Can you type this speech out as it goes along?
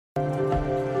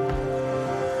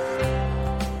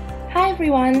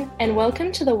everyone, and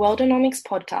welcome to the Worldonomics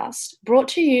podcast, brought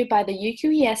to you by the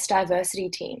UQES Diversity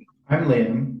Team. I'm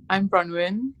Liam. I'm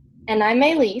Bronwyn. And I'm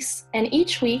Maylise, and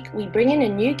each week we bring in a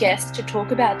new guest to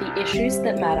talk about the issues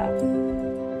that matter.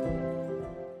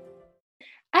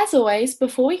 As always,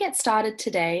 before we get started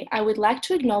today, I would like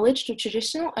to acknowledge the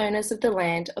traditional owners of the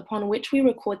land upon which we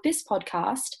record this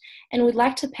podcast, and would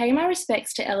like to pay my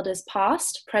respects to elders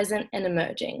past, present, and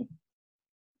emerging.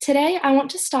 Today, I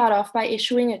want to start off by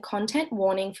issuing a content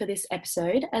warning for this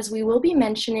episode, as we will be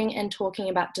mentioning and talking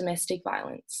about domestic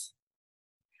violence.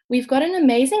 We've got an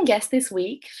amazing guest this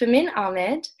week, Famin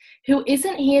Ahmed, who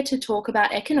isn't here to talk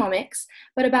about economics,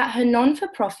 but about her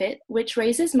non-for-profit, which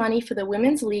raises money for the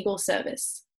Women's Legal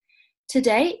Service. To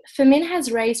date, Famin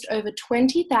has raised over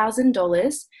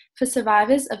 $20,000 for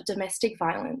survivors of domestic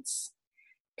violence.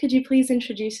 Could you please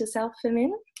introduce yourself,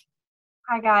 Famin?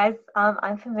 Hi guys,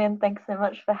 I'm Famin. Thanks so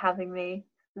much for having me.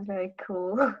 This is very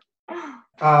cool.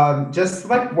 Just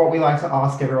like what we like to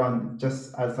ask everyone,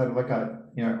 just as sort of like a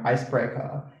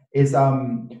icebreaker, is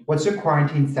what's your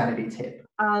quarantine sanity tip?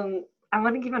 I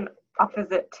want to give an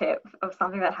opposite tip of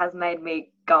something that has made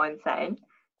me go insane.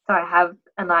 So I have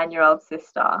a 9-year-old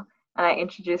sister, and I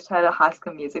introduced her to High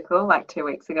School Musical like 2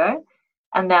 weeks ago,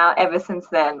 and now ever since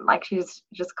then, like she's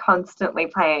just constantly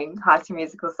playing High School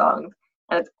Musical songs.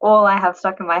 And it's all I have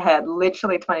stuck in my head,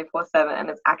 literally 24/7, and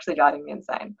it's actually driving me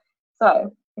insane. So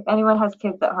if anyone has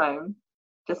kids at home,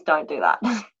 just don't do that.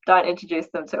 Don't introduce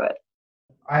them to it.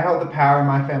 I hold the power in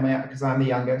my family because I'm the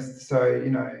youngest, so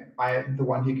I'm the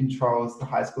one who controls the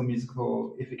High School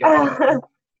Musical if it gets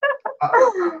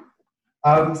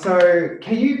So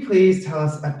can you please tell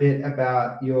us a bit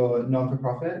about your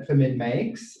non-for-profit, Famin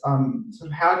Makes? Sort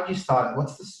of how did you start it?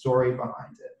 What's the story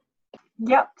behind it?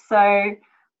 Yep. So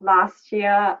last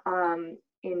year,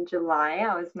 in July,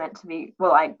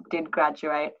 I did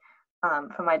graduate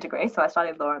for my degree. So I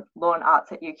studied law and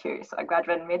arts at UQ. So I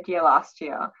graduated mid-year last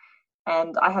year,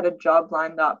 and I had a job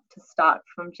lined up to start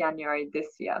from January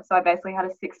this year. So I basically had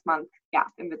a 6-month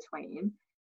gap in between.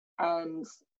 And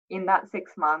in that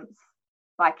 6 months,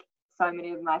 like so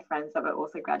many of my friends that were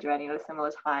also graduating at a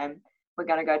similar time, were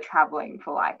going to go traveling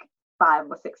for like 5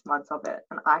 or 6 months of it.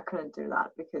 And I couldn't do that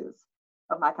because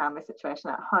of my family situation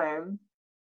at home,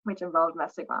 which involved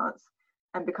domestic violence.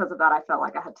 And because of that, I felt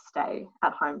like I had to stay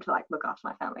at home to like look after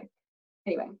my family.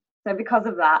 Anyway, so because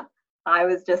of that, I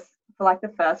was just, for like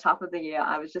the first half of the year,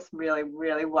 I was just really,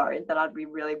 really worried that I'd be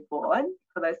really bored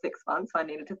for those 6 months. So I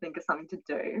needed to think of something to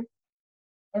do.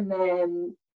 And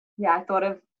then, I thought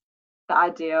of the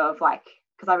idea of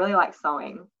because I really like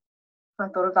sewing. So I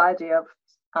thought of the idea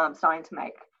of starting to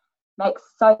make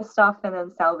sew stuff and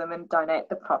then sell them and donate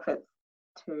the profits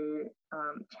to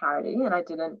charity. And I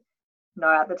didn't know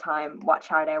at the time what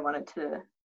charity I wanted to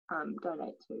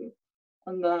donate to.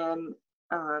 And then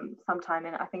sometime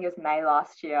in, I think it was May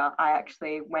last year, I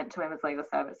actually went to Women's Legal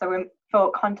Service. So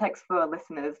for context for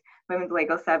listeners, Women's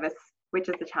Legal Service, which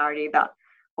is the charity that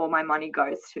all my money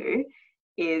goes to,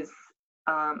 is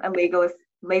a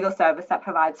legal service that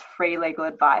provides free legal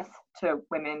advice to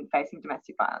women facing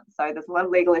domestic violence. So there's a lot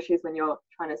of legal issues when you're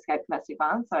trying to escape domestic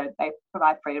violence, so they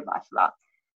provide free advice for that.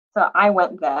 So I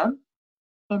went there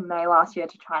in May last year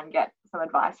to try and get some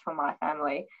advice from my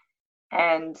family.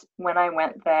 And when I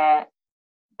went there,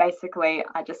 basically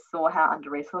I just saw how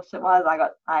under-resourced it was.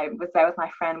 I was there with my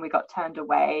friend, we got turned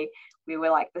away. We were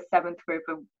like the 7th group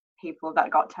of people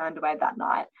that got turned away that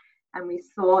night. And we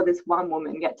saw this one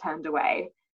woman get turned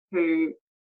away who,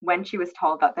 when she was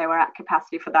told that they were at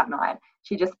capacity for that night,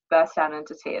 she just burst out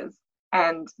into tears.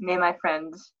 And me and my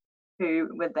friend who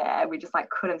were there, we just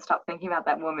couldn't stop thinking about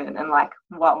that woman and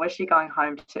what was she going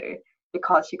home to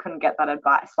because she couldn't get that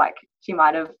advice. She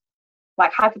might have,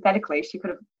 hypothetically, she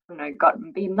could have,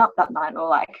 gotten beaten up that night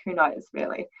or who knows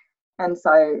really. And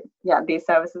so, these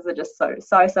services are just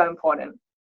so important.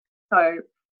 So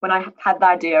when I had the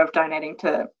idea of donating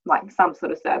to some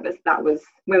sort of service, that was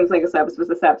Women's Legal Service was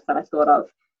the service that I thought of.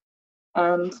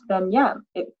 And then,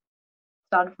 it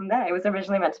started from there. It was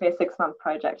originally meant to be a 6-month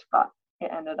project, but it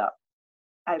ended up,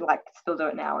 I still do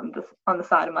it now on the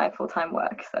side of my full-time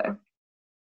work. So,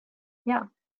 yeah.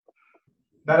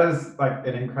 That is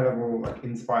an incredible,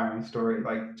 inspiring story.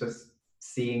 Just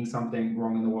seeing something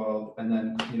wrong in the world and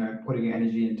then, putting your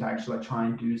energy into actually try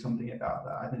and do something about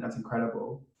that. I think that's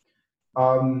incredible.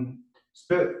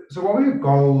 So what were your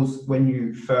goals when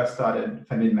you first started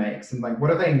Famin Makes, and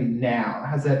what are they now?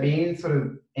 Has there been sort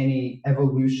of any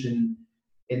evolution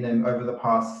in them over the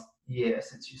past year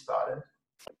since you started?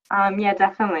 Yeah,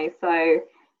 definitely. So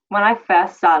when I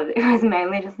first started, it was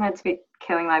mainly just meant to be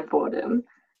killing my boredom.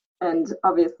 And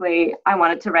obviously I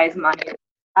wanted to raise money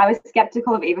I was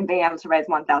skeptical of even being able to raise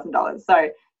 $1,000. So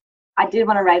I did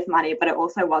want to raise money, but it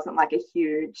also wasn't like a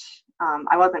huge,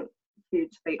 I wasn't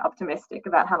hugely optimistic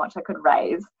about how much I could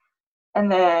raise.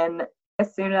 And then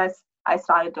as soon as I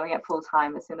started doing it full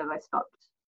time, as soon as I stopped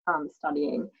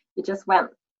studying, it just went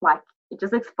like, it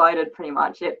just exploded pretty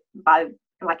much. By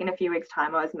like in a few weeks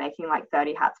time, I was making like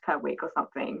 30 hats per week or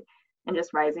something, and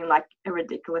just raising like a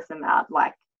ridiculous amount.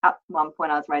 Like at one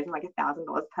point I was raising like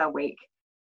 $1,000 per week.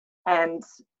 And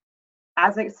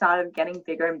as it started getting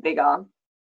bigger and bigger,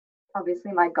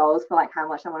 obviously my goals for like how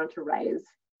much I wanted to raise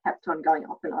kept on going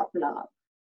up and up and up.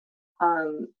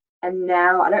 And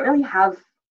now I don't really have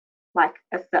like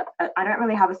I don't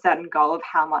really have a certain goal of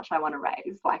how much I want to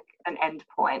raise, like an end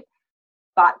point.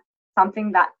 But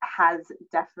something that has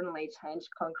definitely changed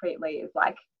concretely is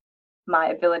like my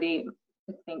ability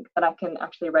to think that I can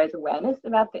actually raise awareness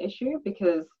about the issue,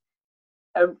 because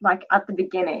like at the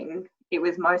beginning, it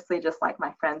was mostly just like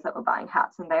my friends that were buying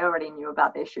hats, and they already knew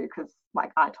about the issue because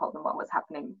like I told them what was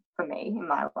happening for me in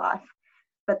my life.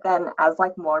 But then as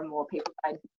like more and more people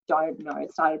I don't know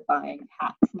started buying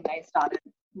hats, and they started,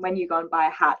 when you go and buy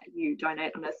a hat, you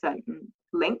donate on a certain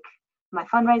link, my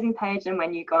fundraising page, and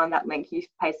when you go on that link, you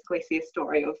basically see a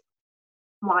story of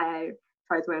why I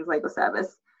chose Women's Legal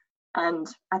Service. And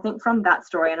I think from that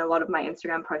story and a lot of my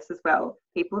Instagram posts as well,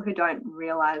 people who don't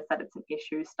realize that it's an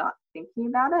issue start thinking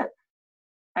about it.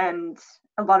 And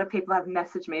a lot of people have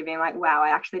messaged me being like, wow, I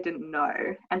actually didn't know.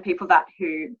 And people that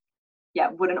who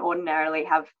wouldn't ordinarily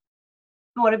have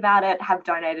thought about it have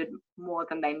donated more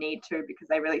than they need to, because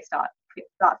they really start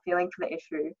feeling for the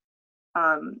issue.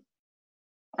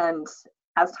 And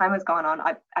as time has gone on,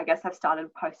 I guess I've started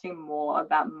posting more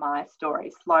about my story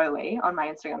slowly on my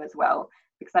Instagram as well,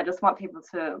 because I just want people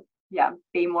to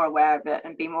be more aware of it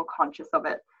and be more conscious of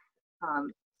it. So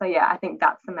I think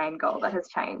that's the main goal that has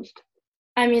changed.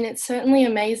 I mean, it's certainly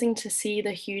amazing to see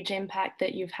the huge impact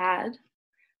that you've had,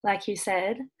 like you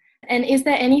said. And is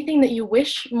there anything that you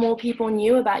wish more people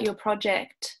knew about your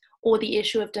project or the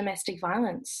issue of domestic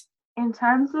violence? In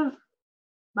terms of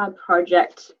my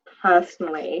project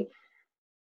personally,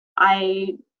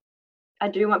 I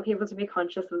do want people to be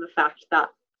conscious of the fact that,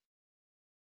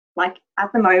 like,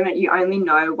 at the moment, you only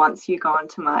know once you go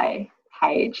onto my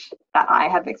page that I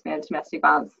have experienced domestic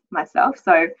violence myself.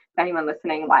 So for anyone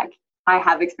listening, like, I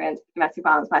have experienced domestic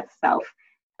violence myself.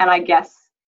 And I guess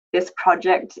this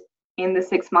project, in the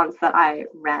 6 months that I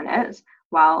ran it,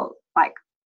 while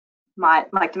my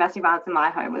domestic violence in my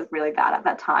home was really bad at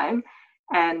that time,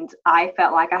 and I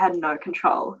felt like I had no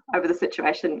control over the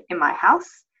situation in my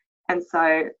house. And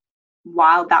so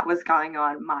while that was going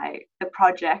on, the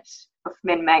project of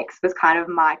Min Makes was kind of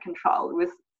my control. It was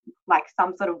like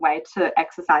some sort of way to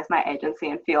exercise my agency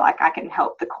and feel like I can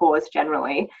help the cause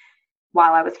generally,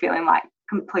 while I was feeling like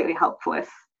completely helpless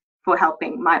for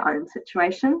helping my own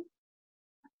situation.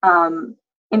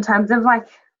 In terms of like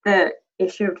the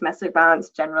issue of domestic violence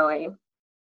generally,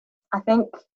 I think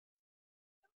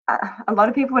a lot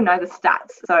of people would know the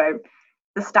stats. So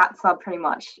the stats are pretty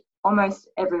much almost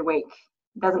every week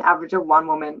there's an average of one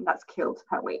woman that's killed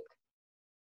per week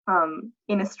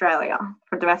in Australia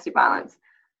for domestic violence.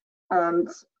 And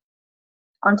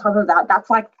on top of that, that's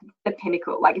like the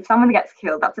pinnacle. Like if someone gets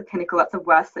killed, that's a pinnacle, that's the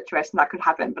worst situation that could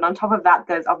happen. But on top of that,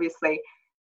 there's obviously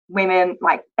women,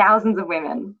 like thousands of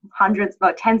women, hundreds,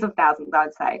 like tens of thousands, I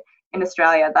would say, in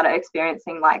Australia that are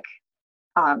experiencing like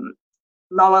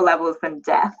lower levels than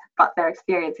death, but they're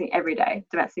experiencing everyday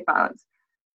domestic violence.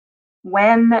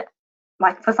 When,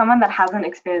 like, for someone that hasn't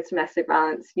experienced domestic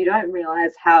violence, you don't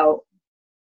realize how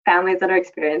families that are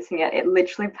experiencing it, it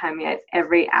literally permeates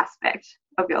every aspect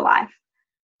of your life.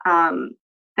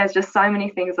 There's just so many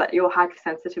things that you're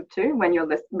hypersensitive to when you're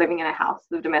living in a house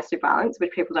of domestic violence,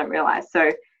 which people don't realize.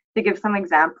 So to give some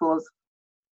examples,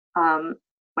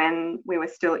 when we were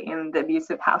still in the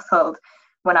abusive household,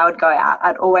 when I would go out,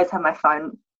 I'd always have my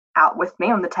phone out with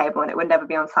me on the table, and it would never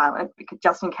be on silent, because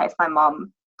just in case my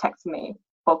mom texted me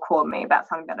or called me about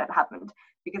something that had happened,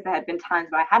 because there had been times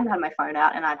where I hadn't had my phone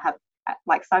out and I'd have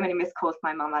like so many missed calls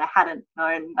from my mom and I hadn't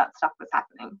known that stuff was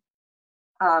happening.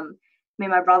 Me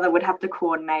and my brother would have to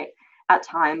coordinate at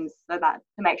times so that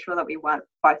to make sure that we weren't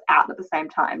both out at the same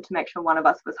time, to make sure one of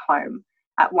us was home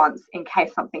at once in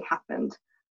case something happened.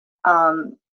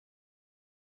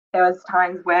 There was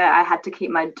times where I had to keep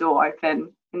my door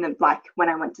open when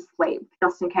I went to sleep,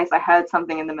 just in case I heard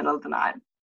something in the middle of the night.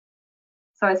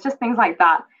 So it's just things like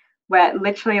that, where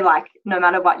literally, like, no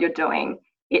matter what you're doing,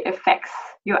 it affects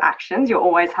your actions. You're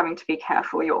always having to be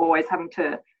careful. You're always having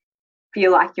to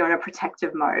feel like you're in a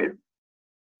protective mode.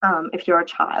 If you're a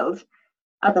child,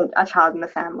 as a child in the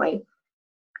family.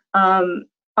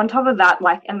 on top of that,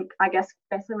 like, and I guess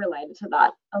better related to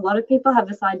that, a lot of people have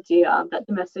this idea that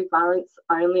domestic violence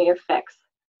only affects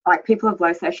like people of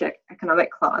low socioeconomic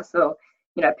class, or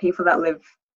people that live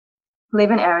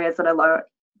in areas that are low,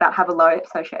 that have a low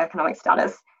socioeconomic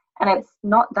status. And it's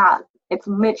not that. It's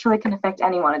literally can affect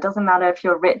anyone. It doesn't matter if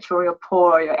you're rich or you're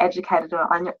poor or you're educated or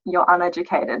you're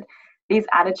uneducated. These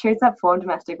attitudes that form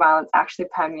domestic violence actually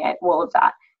permeate all of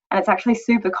that. And it's actually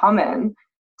super common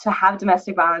to have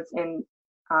domestic violence in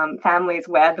families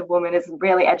where the woman is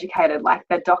really educated, like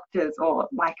they're doctors, or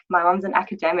like my mom's an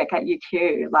academic at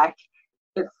UQ. Like,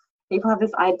 people have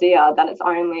this idea that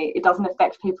it doesn't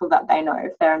affect people that they know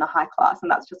if they're in a high class,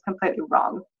 and that's just completely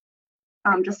wrong.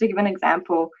 Just to give an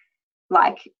example,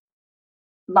 like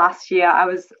last year I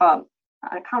was, I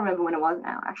can't remember when it was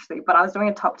now actually, but I was doing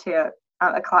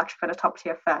a clerkship at a top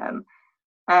tier firm,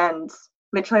 and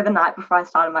literally the night before I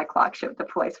started my clerkship, the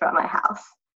police were at my house.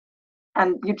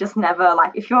 And you just never,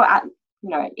 like, if you're at,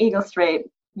 Eagle Street,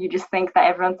 you just think that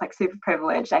everyone's like super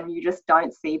privileged, and you just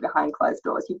don't see behind closed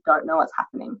doors. You don't know what's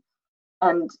happening.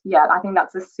 And yeah, I think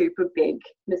that's a super big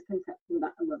misconception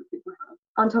that a lot of people have.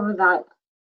 On top of that,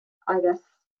 I guess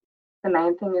the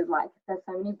main thing is, like, there's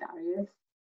so many barriers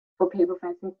for people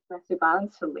facing domestic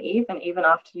violence to leave. And even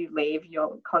after you leave,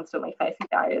 you're constantly facing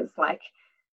barriers. Like,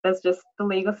 the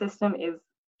legal system is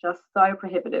just so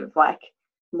prohibitive. Like,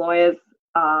 lawyers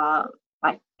are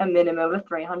like a minimum of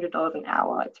 $300 an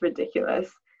hour. It's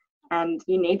ridiculous. And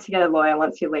you need to get a lawyer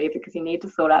once you leave, because you need to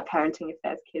sort out parenting if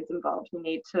there's kids involved. You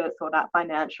need to sort out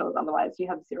financials, otherwise you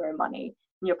have zero money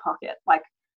in your pocket. Like,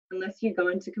 unless you go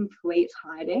into complete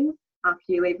hiding after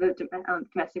you leave a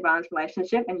domestic violence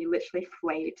relationship, and you literally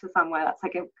flee to somewhere that's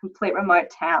like a complete remote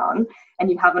town,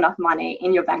 and you have enough money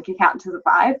in your bank account to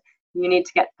survive, you need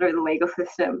to get through the legal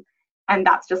system. And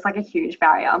that's just like a huge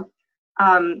barrier.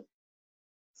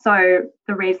 So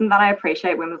the reason that I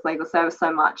appreciate Women's Legal Service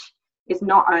so much is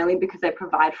not only because they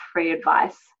provide free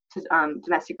advice to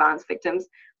domestic violence victims,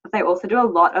 but they also do a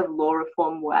lot of law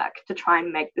reform work to try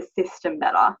and make the system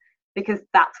better, because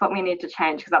that's what we need to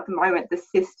change. Because at the moment, the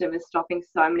system is stopping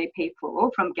so many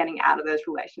people from getting out of those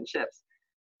relationships.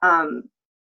 So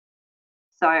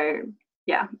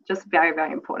yeah, just very,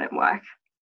 very important work.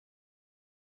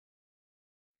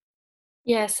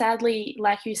 Yeah, sadly,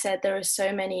 like you said, there are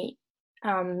so many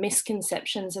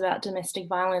misconceptions about domestic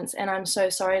violence, and I'm so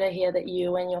sorry to hear that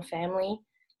you and your family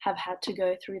have had to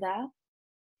go through that.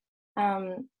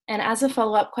 And as a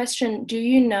follow-up question, do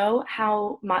you know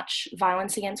how much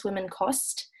violence against women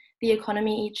cost the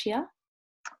economy each year?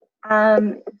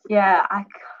 Yeah, I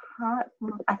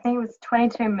think it was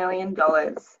 $22 million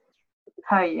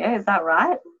per year. Is that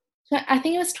right? I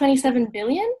think it was 27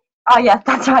 billion. Oh yeah,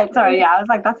 that's right. Sorry, yeah, I was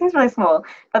like, that seems really small.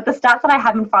 But the stats that I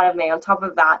have in front of me on top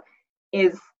of that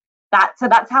is that, so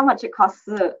that's how much it costs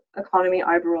the economy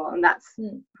overall, and that's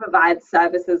provides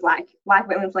services like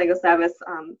Women's Legal Service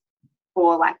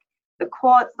for like the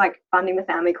courts, like funding the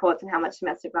family courts and how much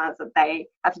domestic violence that they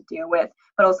have to deal with,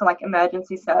 but also like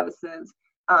emergency services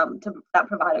that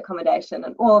provide accommodation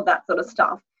and all of that sort of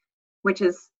stuff, which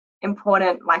is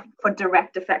important, like for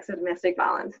direct effects of domestic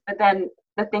violence. But then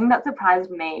the thing that surprised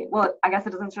me, well, I guess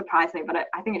it doesn't surprise me, but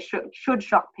I think it should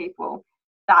shock people,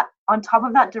 that on top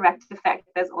of that direct effect,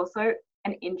 there's also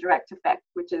an indirect effect,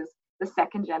 which is the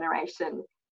second generation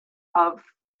of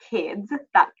kids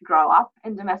that grow up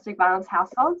in domestic violence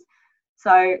households.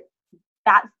 So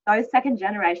those second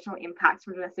generational impacts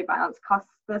from domestic violence costs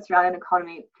the Australian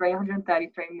economy $333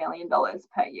 million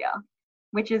per year,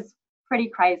 which is pretty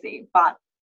crazy. But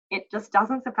it just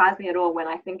doesn't surprise me at all when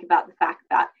I think about the fact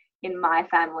that in my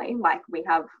family, like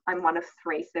I'm one of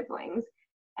 3 siblings,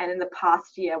 and in the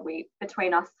past year,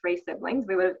 between us 3 siblings,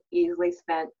 we would have easily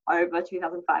spent over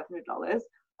 $2,500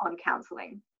 on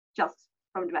counselling just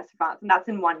from domestic violence, and that's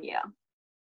in 1 year.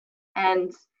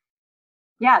 And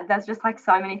yeah, there's just like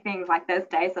so many things. Like, there's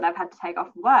days that I've had to take off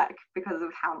work because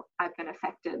of how I've been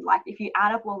affected. Like, if you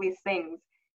add up all these things,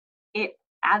 it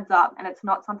adds up, and it's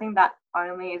not something that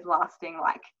only is lasting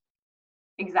like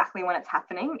exactly when it's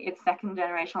happening. It's second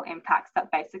generational impacts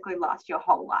that basically last your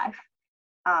whole life.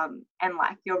 And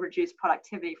like your reduced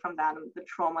productivity from that, and the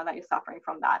trauma that you're suffering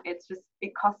from that, it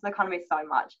costs the economy so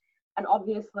much. And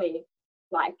obviously,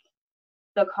 like,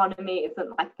 the economy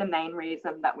isn't like the main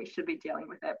reason that we should be dealing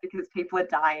with it, because people are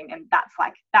dying, and that's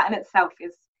like, that in itself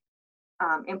is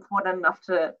important enough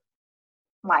to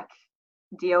like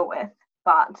deal with.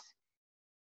 But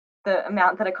the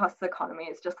amount that it costs the economy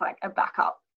is just like a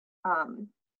backup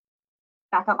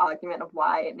argument of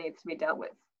why it needs to be dealt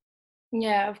with.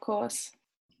 Yeah, of course.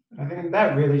 I think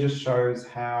that really just shows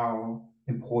how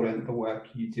important the work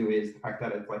you do is, the fact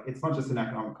that it's like, it's not just an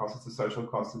economic cost, it's a social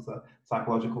cost, it's a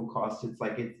psychological cost. It's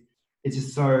like, it's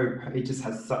just so, it just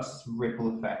has such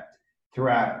ripple effect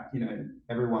throughout,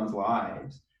 everyone's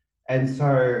lives. And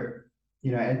so,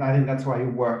 and I think that's why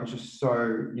your work is just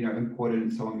so, important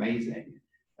and so amazing.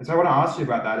 And so I want to ask you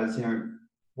about that is,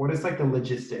 what is like the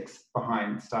logistics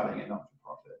behind starting a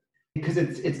not-for-profit? Because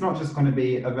it's not just going to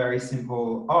be a very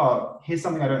simple, oh, here's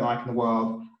something I don't like in the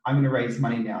world, I'm going to raise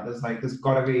money now. There's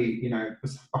got to be,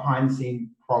 behind the scene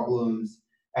problems,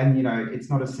 and, it's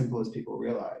not as simple as people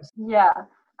realize. Yeah.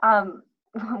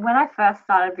 When I first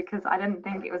started, because I didn't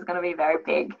think it was going to be very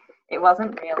big, it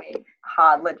wasn't really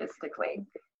hard logistically.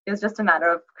 It was just a matter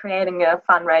of creating a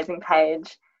fundraising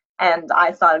page, and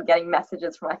I started getting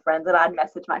messages from my friends, and I'd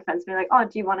message my friends being like, oh,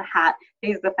 do you want a hat?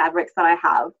 These are the fabrics that I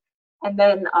have. And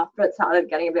then after it started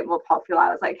getting a bit more popular, I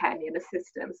was like, okay, I need a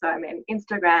system. So I made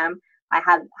Instagram. I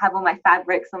have all my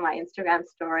fabrics on my Instagram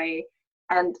story.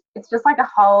 And it's just like a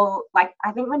whole, like,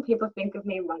 I think when people think of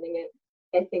me running it,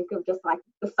 they think of just like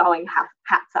the sewing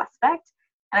hats aspect.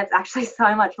 And it's actually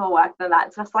so much more work than that.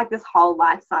 It's just like this whole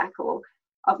life cycle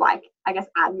of like, I guess,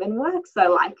 admin work.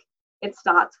 So like it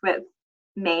starts with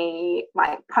me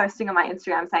like posting on my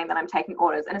Instagram saying that I'm taking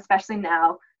orders. And especially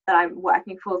now that I'm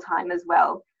working full time as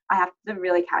well, I have to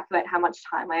really calculate how much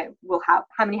time I will have,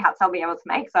 how many hats I'll be able to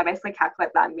make. So I basically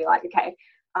calculate that and be like, okay,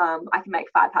 I can make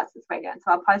 5 hats this weekend.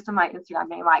 So I'll post on my Instagram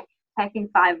being like, taking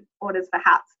 5 orders for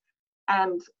hats.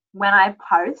 And when I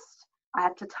post, I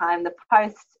have to time the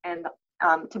post and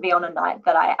to be on a night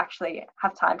that I actually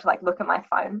have time to like look at my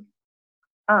phone.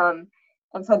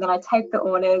 And so then I take the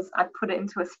orders, I put it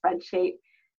into a spreadsheet,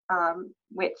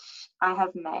 which I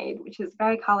have made, which is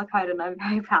very color coded and I'm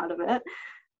very proud of it.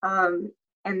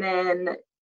 And then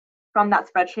from that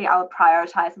spreadsheet, I'll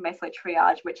prioritize and basically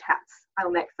triage which hats I'll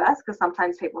make first, because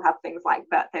sometimes people have things like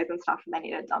birthdays and stuff and they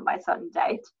need it done by a certain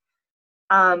date.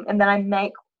 And then I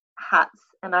make hats,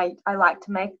 and I like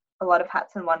to make a lot of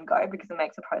hats in one go because it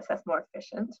makes the process more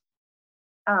efficient.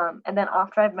 And then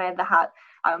after I've made the hat,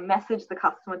 I'll message the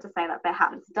customer to say that their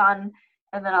hat is done,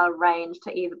 and then I'll arrange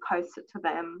to either post it to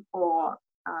them or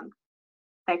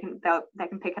they can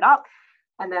pick it up.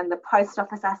 And then the post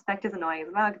office aspect is annoying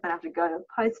as well, because then I have to go to the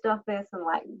post office and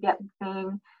like get the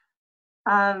thing.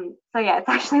 So yeah, it's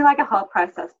actually like a whole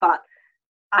process, but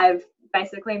I've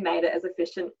basically made it as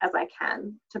efficient as I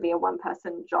can to be a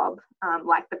one-person job.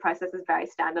 Like the process is very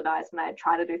standardized, and I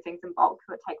try to do things in bulk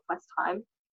so it takes less time.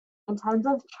 In terms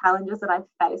of challenges that I've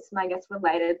faced, and I guess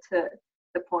related to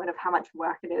the point of how much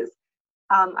work it is,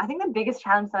 I think the biggest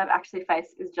challenge that I've actually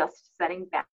faced is just setting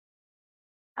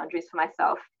boundaries for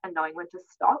myself and knowing when to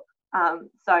stop.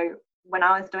 So when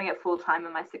I was doing it full time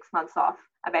in my 6 months off,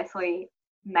 I basically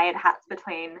made hats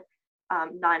between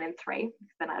 9 and 3,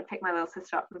 because then I'd pick my little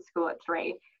sister up from school at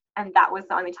 3, and that was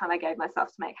the only time I gave myself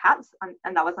to make hats,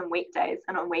 and that was on weekdays.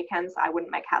 And on weekends I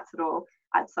wouldn't make hats at all.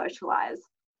 I'd socialize.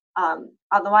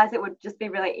 Otherwise it would just be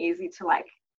really easy to like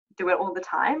do it all the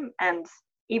time, and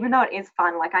even though it is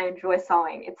fun, like I enjoy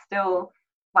sewing, it's still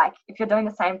like if you're doing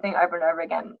the same thing over and over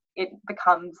again, it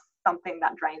becomes something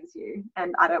that drains you,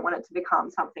 and I don't want it to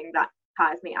become something that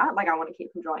tires me out. Like I want to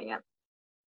keep enjoying it.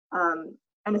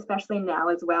 And especially now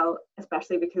as well,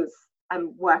 especially because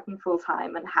I'm working full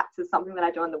time, and hats is something that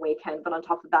I do on the weekend, but on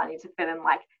top of that I need to fit in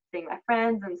like seeing my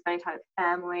friends and spending time with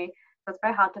family. So it's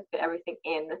very hard to fit everything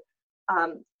in.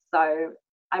 So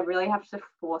I really have to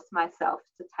force myself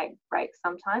to take breaks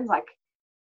sometimes. Like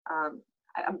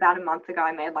about a month ago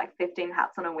I made like 15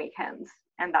 hats on a weekend,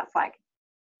 and that's like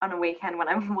on a weekend when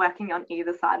I'm working on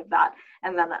either side of that.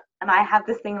 And I have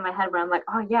this thing in my head where I'm like,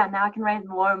 oh yeah, now I can raise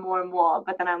more and more and more,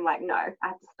 but then I'm like, no, I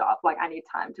have to stop. Like I need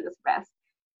time to just rest.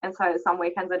 And so some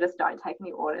weekends I just don't take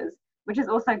any orders, which is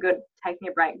also good, taking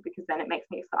a break, because then it makes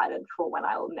me excited for when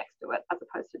I will next do it, as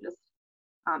opposed to just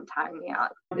tiring me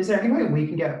out. Is there any way we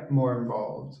can get more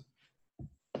involved?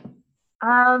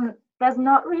 There's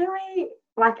not really,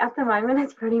 like at the moment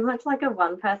it's pretty much like a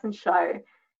one-person show,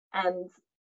 and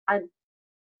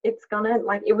it's gonna,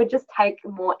 like, it would just take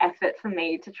more effort for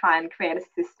me to try and create a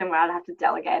system where I'd have to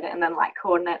delegate it and then like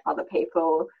coordinate other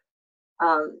people.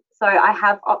 So I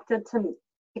have opted to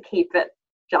keep it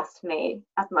just me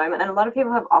at the moment, and a lot of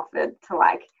people have offered to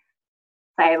like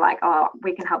say like, oh,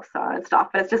 we can help sew and stuff,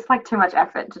 but it's just like too much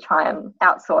effort to try and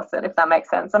outsource it, if that makes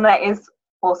sense. And there is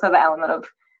also the element of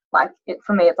like, it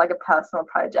for me it's like a personal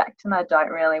project, and I don't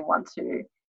really want to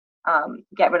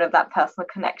get rid of that personal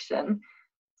connection.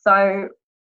 So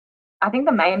I think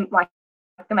the main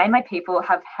way people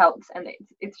have helped, and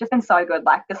it's just been so good.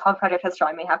 Like this whole project has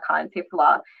shown me how kind people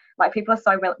are. Like people are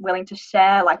so willing to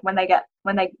share. Like when they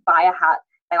buy a hat,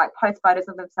 They like post photos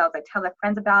of themselves. They tell their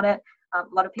friends about it. A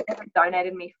lot of people have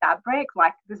donated me fabric.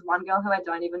 Like this one girl who I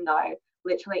don't even know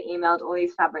literally emailed all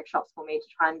these fabric shops for me to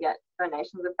try and get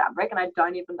donations of fabric, and I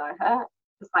don't even know her.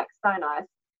 Just like so nice.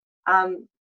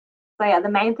 So yeah, the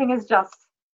main thing is just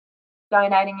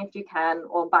donating if you can,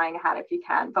 or buying a hat if you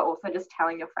can, but also just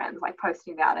telling your friends, like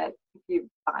posting about it if you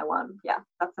buy one. Yeah,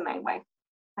 that's the main way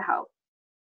to help.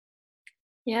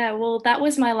 Yeah, well, that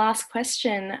was my last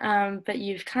question, but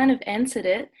you've kind of answered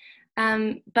it.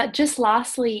 But just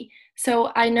lastly,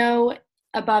 so I know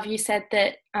above you said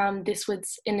that this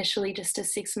was initially just a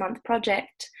 6-month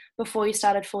project before you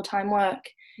started full-time work.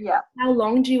 Yeah. How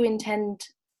long do you intend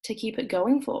to keep it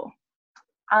going for?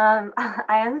 I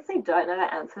honestly don't know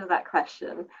the answer to that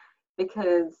question,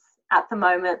 because at the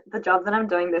moment the job that I'm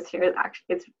doing this year is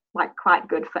actually, it's like quite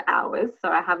good for hours, so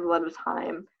I have a lot of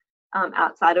time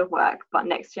outside of work. But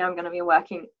next year I'm going to be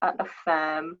working at a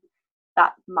firm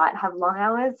that might have long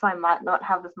hours, so I might not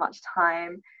have as much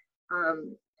time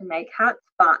to make hats.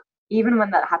 But even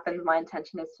when that happens, my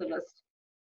intention is to just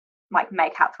like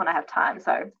make hats when I have time,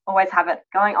 so always have it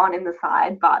going on in the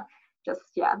side, but just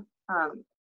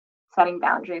setting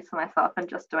boundaries for myself and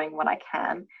just doing what I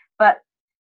can. But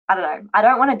I don't know, I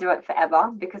don't want to do it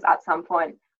forever, because at some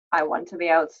point I want to be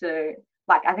able to,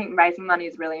 like, I think raising money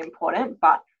is really important,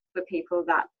 but for people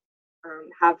that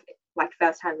have like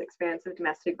first-hand experience of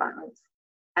domestic violence,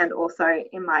 and also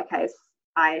in my case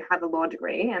I have a law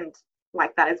degree, and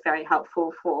like that is very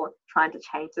helpful for trying to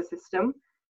change the system.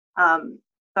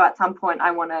 So at some point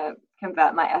I want to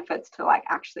convert my efforts to like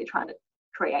actually trying to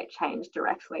create change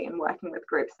directly and working with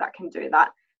groups that can do that,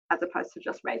 as opposed to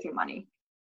just raising money.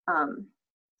 So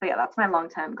yeah, that's my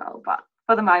long-term goal, but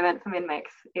for the moment, Femin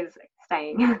Makes is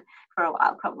staying for a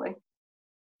while probably.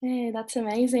 Yeah, that's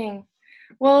amazing.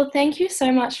 Well, thank you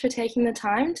so much for taking the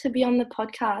time to be on the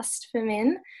podcast,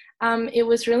 Femin. It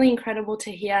was really incredible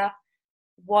to hear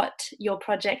what your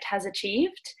project has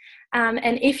achieved.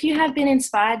 And if you have been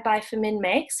inspired by Femin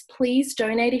Makes, please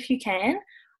donate if you can.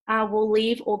 We'll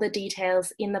leave all the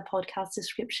details in the podcast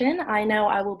description. I know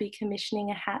I will be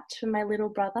commissioning a hat for my little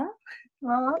brother.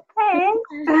 Oh,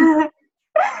 thanks.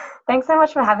 Thanks so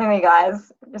much for having me,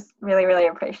 guys. Just really, really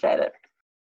appreciate it.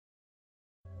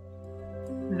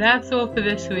 That's all for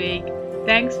this week.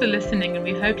 Thanks for listening, and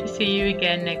we hope to see you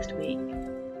again next week.